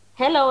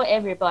Hello,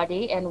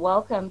 everybody, and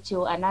welcome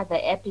to another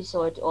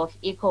episode of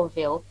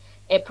Ecoville,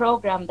 a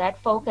program that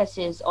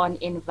focuses on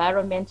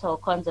environmental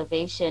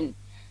conservation.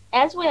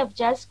 As we have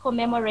just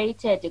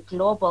commemorated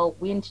Global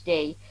Wind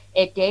Day,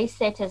 a day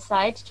set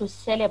aside to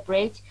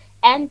celebrate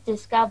and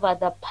discover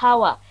the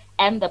power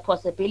and the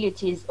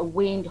possibilities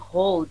wind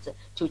holds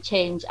to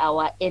change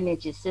our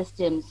energy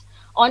systems.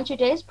 On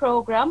today's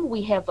program,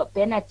 we have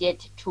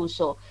Bernadette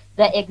Tuso,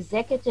 the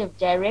Executive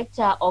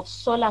Director of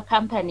solar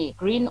company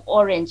Green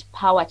Orange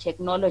Power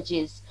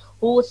Technologies,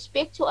 who will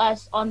speak to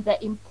us on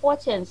the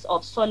importance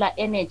of solar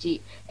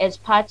energy as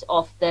part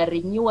of the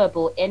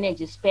renewable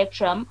energy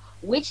spectrum,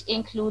 which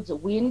includes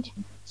wind,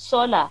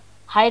 solar,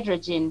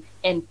 hydrogen,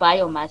 and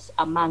biomass,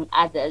 among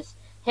others.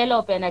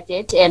 Hello,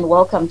 Bernadette, and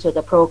welcome to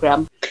the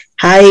program.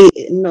 Hi,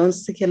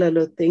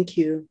 Nonsikelalo. Thank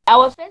you.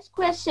 Our first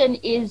question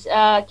is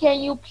can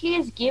you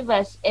please give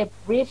us a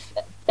brief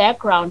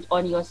background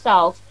on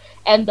yourself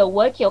and the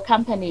work your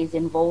company is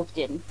involved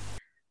in?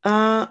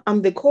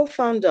 I'm the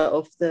co-founder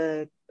of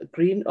the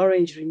Green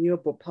Orange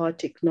Renewable Power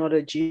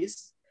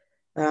Technologies.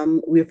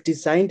 We've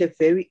designed a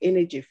very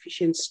energy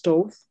efficient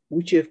stove,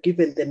 which we have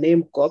given the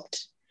name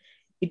GOPT.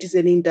 It is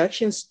an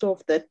induction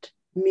stove that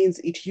means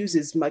it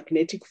uses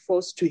magnetic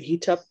force to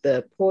heat up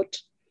the pot,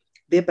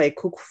 thereby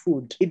cook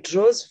food. It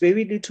draws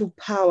very little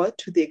power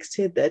to the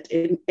extent that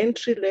an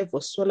entry-level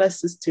solar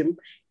system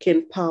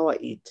can power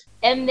it.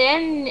 And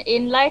then,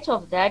 in light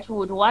of that, we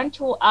would want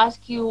to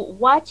ask you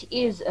what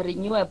is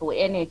renewable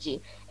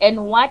energy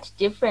and what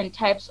different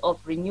types of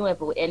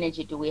renewable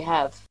energy do we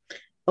have?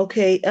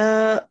 Okay,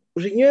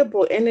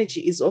 renewable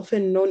energy is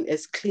often known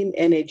as clean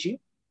energy.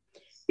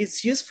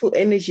 It's useful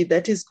energy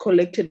that is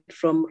collected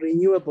from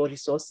renewable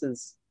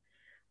resources,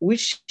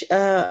 which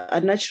are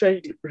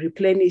naturally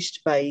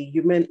replenished by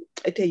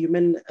at a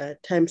human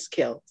time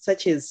scale,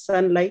 such as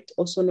sunlight,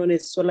 also known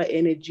as solar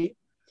energy,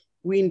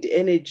 wind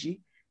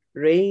energy,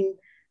 rain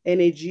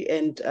energy,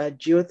 and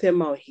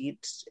geothermal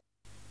heat.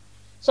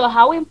 So,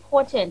 how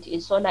important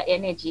is solar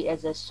energy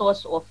as a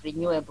source of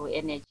renewable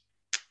energy?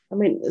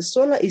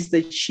 Solar is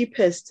the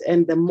cheapest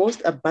and the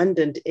most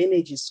abundant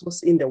energy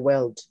source in the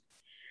world.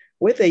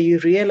 Whether you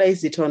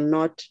realize it or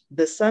not,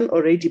 the sun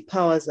already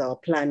powers our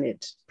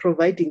planet,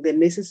 providing the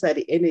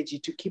necessary energy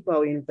to keep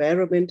our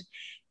environment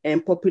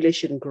and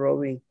population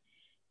growing.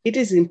 It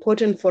is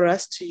important for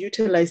us to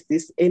utilize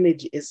this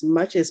energy as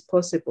much as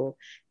possible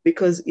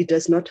because it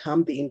does not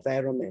harm the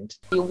environment.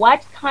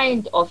 What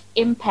kind of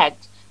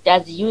impact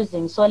does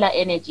using solar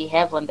energy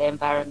have on the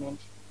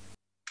environment?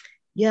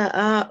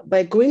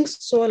 By going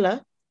solar,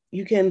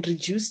 you can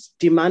reduce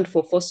demand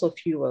for fossil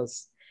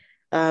fuels.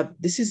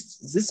 This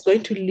is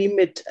going to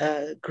limit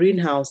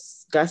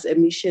greenhouse gas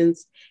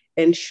emissions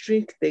and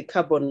shrink the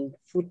carbon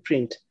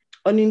footprint.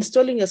 On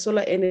installing a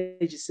solar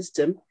energy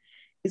system,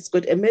 it's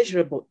got a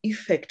measurable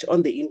effect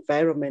on the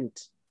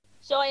environment.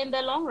 So, in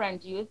the long run,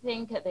 do you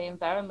think the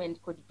environment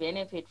could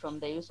benefit from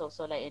the use of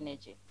solar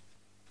energy?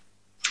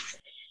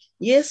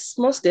 Yes,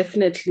 most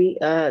definitely.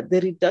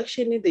 The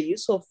reduction in the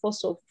use of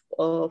fossil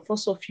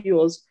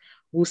fuels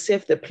will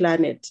save the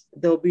planet.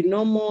 There will be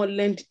no more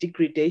land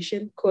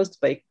degradation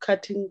caused by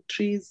cutting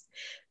trees.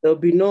 There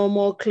will be no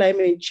more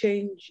climate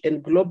change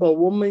and global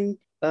warming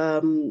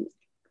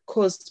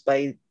caused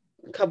by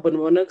carbon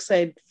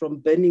monoxide from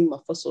burning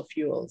fossil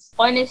fuels.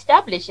 On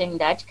establishing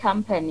that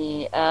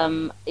company,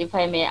 if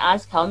I may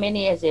ask, how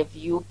many years have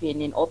you been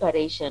in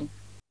operation?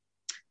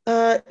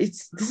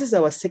 This is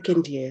our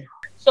second year.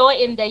 So,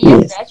 in the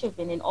years that you've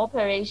been in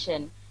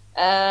operation,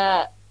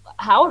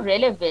 how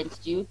relevant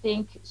do you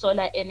think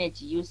solar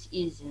energy use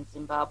is in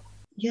Zimbabwe?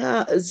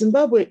 Yeah,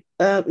 Zimbabwe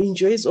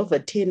enjoys over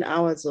 10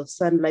 hours of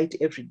sunlight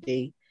every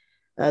day.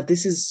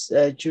 This is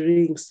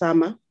during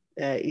summer.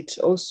 It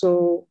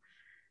also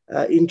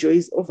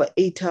enjoys over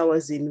 8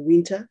 hours in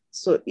winter.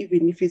 So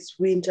even if it's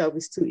winter, we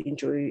still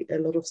enjoy a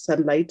lot of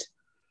sunlight.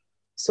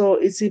 So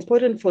it's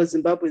important for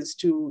Zimbabweans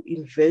to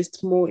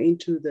invest more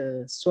into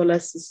the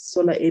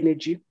solar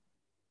energy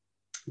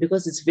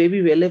because it's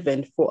very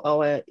relevant for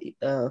our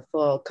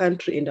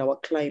country and our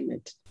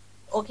climate.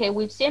 Okay,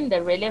 we've seen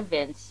the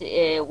relevance,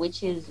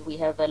 which is we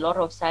have a lot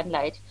of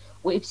sunlight.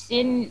 We've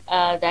seen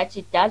that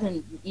it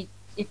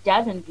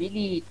doesn't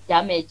really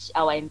damage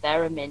our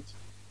environment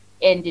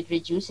and it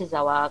reduces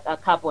our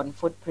carbon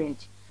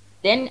footprint.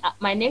 Then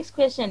my next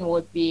question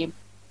would be,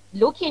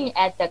 looking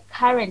at the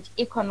current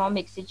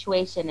economic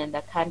situation in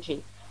the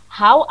country,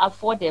 how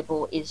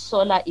affordable is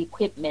solar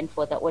equipment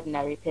for the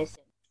ordinary person?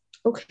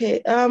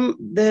 Okay,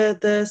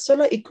 the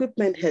solar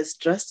equipment has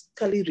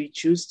drastically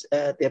reduced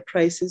their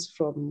prices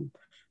from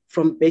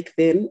back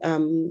then.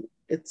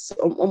 It's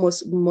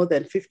almost more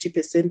than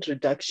 50%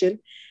 reduction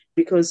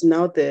because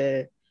now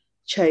the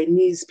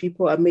Chinese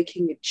people are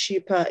making it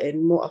cheaper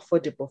and more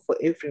affordable for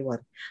everyone.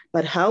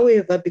 But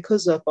however,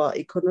 because of our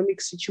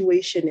economic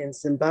situation in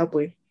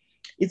Zimbabwe,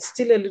 it's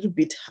still a little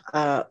bit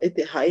at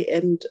the high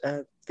end,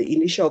 the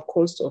initial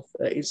cost of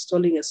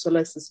installing a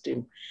solar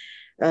system.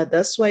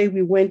 That's why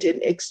we went an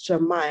extra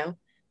mile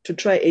to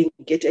try and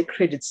get a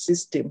credit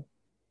system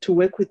to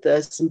work with the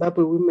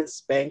Zimbabwe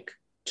Women's Bank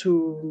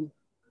to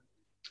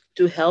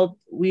to help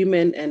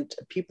women and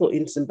people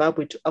in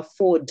Zimbabwe to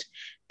afford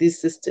these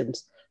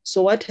systems.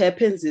 So what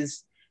happens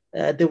is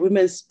the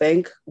Women's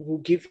Bank will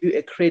give you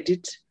a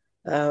credit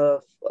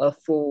for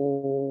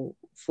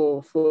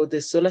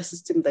the solar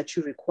system that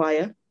you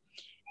require,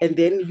 and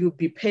then you'll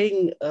be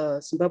paying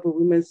Zimbabwe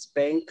Women's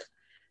Bank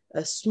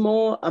a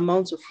small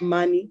amounts of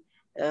money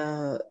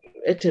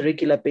at a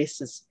regular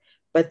basis.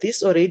 But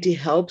this already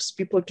helps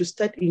people to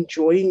start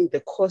enjoying the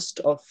cost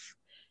of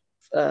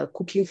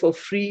cooking for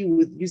free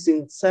with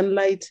using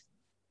sunlight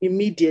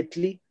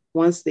immediately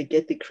once they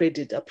get the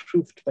credit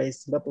approved by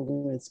Zimbabwe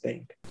Women's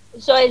Bank.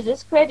 So is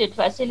this credit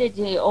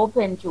facility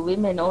open to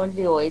women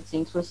only, or it's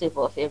inclusive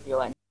of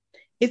everyone?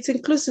 It's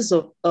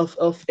inclusive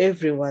of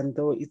everyone,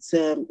 though.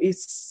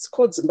 It's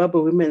called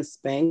Zimbabwe Women's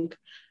Bank,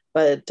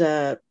 but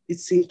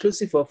it's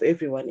inclusive of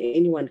everyone.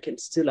 Anyone can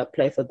still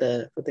apply for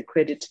the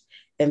credit,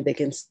 and they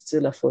can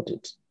still afford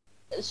it.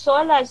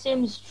 Solar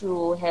seems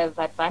to have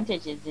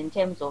advantages in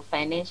terms of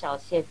financial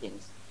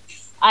savings.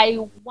 I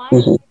want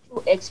you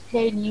to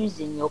explain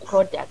using your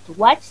product.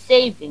 What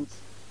savings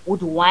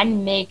would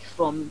one make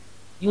from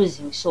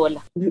using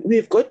solar?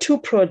 We've got two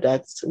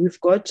products. We've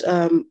got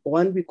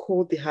one we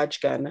call the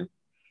Hajgana.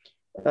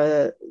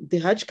 The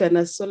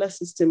Hajgana solar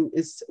system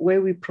is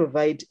where we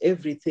provide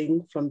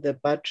everything from the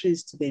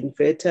batteries to the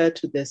inverter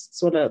to the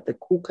solar, the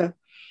cooker.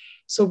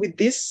 So with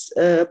this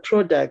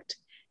product,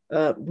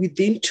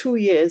 within 2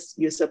 years,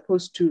 you're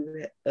supposed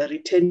to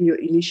return your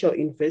initial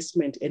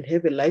investment and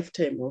have a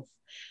lifetime of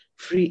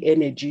free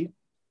energy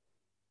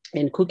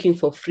and cooking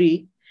for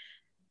free.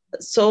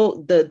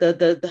 So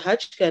the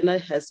Hajgana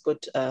has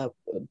got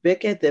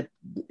back at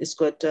it's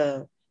got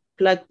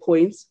plug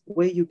points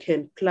where you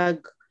can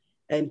plug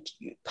and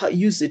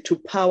use it to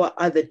power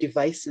other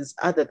devices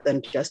other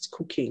than just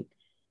cooking.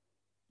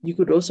 You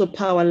could also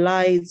power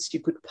lights, you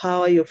could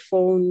power your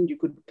phone, you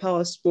could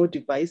power small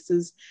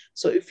devices.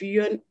 So if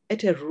you're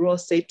at a raw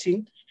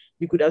setting,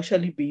 you could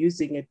actually be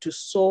using it to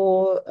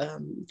sew,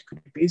 you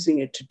could be using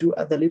it to do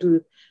other little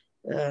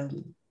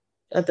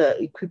other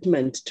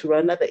equipment, to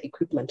run other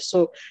equipment.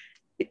 So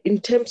in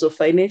terms of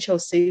financial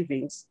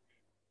savings,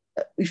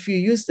 if you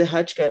use the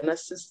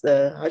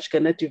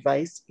Hajgana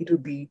device, it will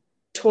be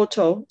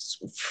total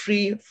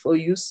free for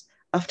use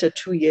after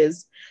 2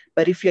 years.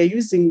 But if you're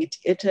using it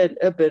at an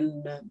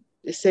urban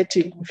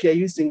setting, if you're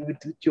using it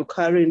with your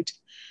current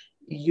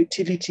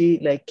utility,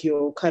 like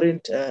your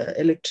current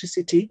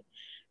electricity,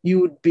 you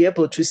would be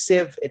able to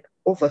save at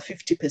over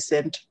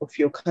 50% of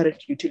your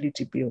current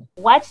utility bill.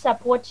 What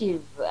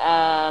supportive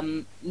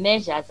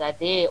measures are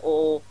there,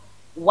 or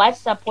what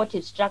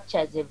supportive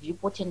structures have you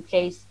put in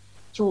place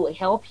to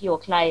help your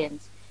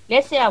clients?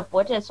 Let's say I've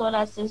bought a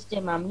solar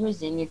system, I'm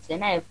using it,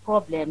 then I have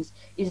problems.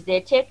 Is there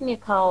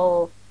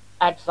technical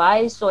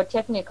advice or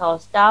technical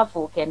staff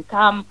who can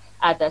come?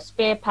 Are the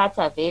spare parts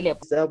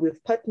available?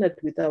 We've partnered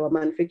with our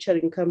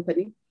manufacturing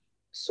company.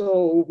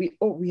 So we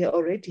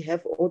already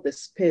have all the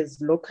spares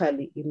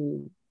locally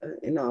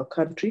in our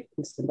country,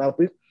 in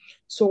Zimbabwe.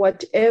 So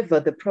whatever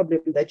the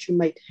problem that you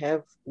might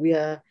have, we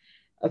are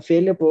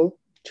available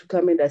to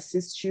come and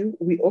assist you.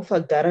 We offer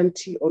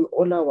guarantee on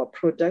all our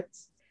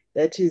products.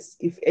 That is,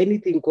 if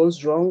anything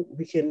goes wrong,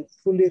 we can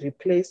fully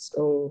replace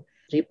or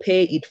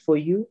repair it for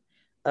you.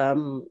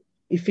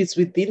 If it's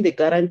within the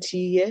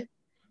guarantee year,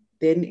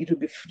 then it will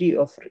be free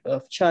of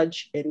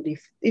charge. And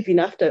if even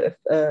after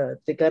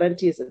the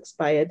guarantee is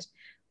expired,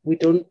 we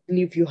don't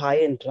leave you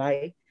high and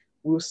dry.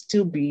 We'll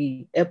still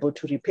be able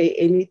to repay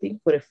anything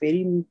for a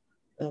very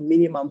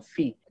minimum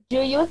fee. Do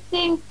you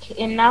think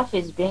enough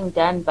is being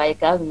done by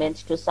government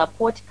to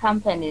support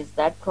companies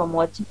that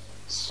promote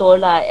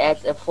solar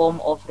as a form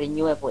of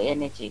renewable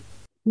energy?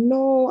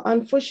 No,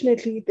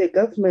 unfortunately, the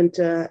government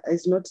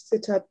has not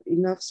set up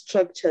enough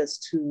structures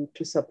to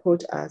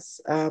support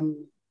us.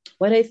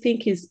 What I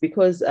think is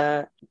because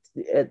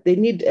they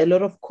need a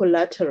lot of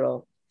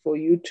collateral for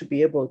you to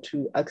be able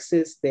to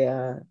access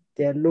their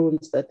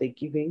loans that they're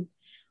giving,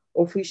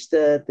 of which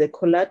the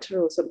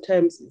collateral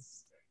sometimes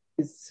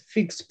is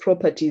fixed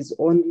properties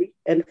only.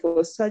 And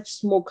for such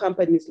small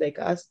companies like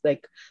us,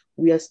 like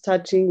we're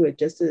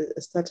just a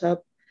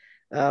startup.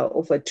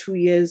 Over 2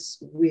 years,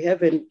 we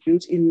haven't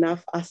built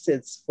enough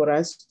assets for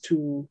us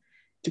to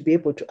be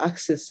able to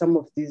access some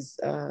of these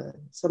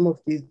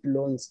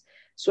loans.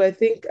 So I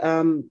think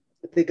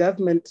the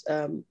government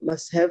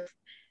must have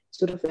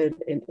sort of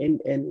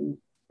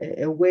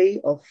a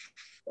way of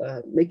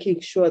making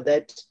sure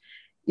that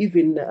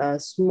even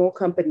small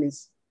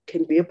companies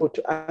can be able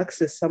to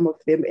access some of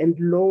them and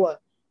lower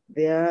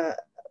their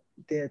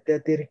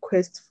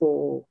request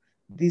for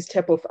these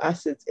type of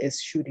assets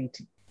as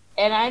surety.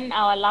 And then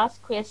our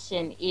last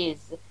question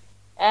is,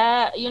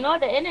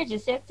 the energy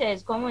sector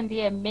is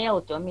commonly a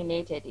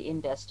male-dominated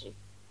industry.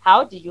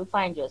 How did you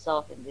find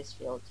yourself in this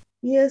field?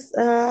 Yes,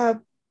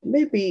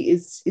 maybe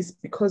it's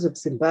because of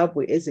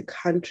Zimbabwe as a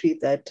country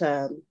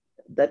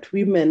that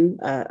women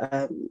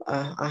are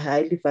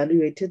highly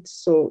valued.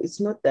 So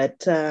it's not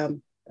that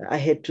I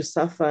had to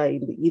suffer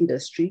in the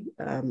industry.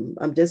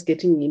 I'm just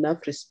getting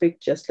enough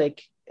respect, just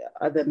like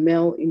other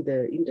male in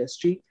the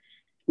industry.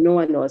 No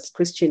one was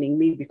questioning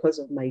me because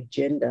of my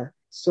gender.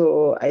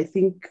 So I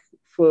think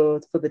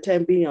for the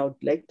time being, I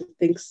would like to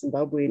thank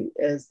Zimbabwe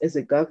as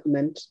a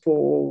government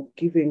for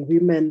giving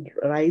women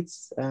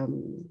rights.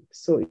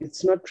 So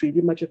it's not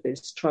really much of a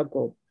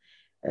struggle,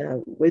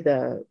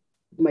 whether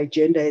my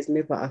gender has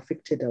never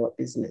affected our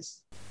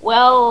business.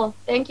 Well,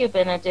 thank you,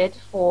 Bernadette,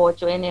 for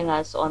joining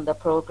us on the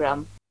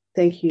program.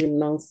 Thank you,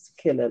 Nance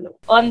Kelelo.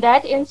 On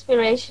that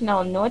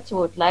inspirational note, we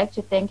would like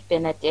to thank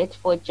Bernadette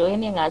for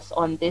joining us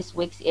on this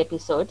week's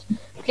episode.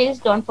 Please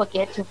don't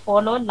forget to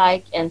follow,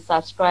 like, and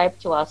subscribe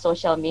to our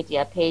social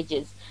media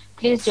pages.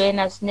 Please join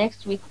us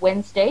next week,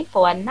 Wednesday,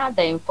 for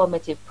another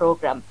informative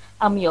program.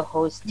 I'm your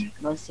host,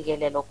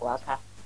 Nonsigelelo Kwaka.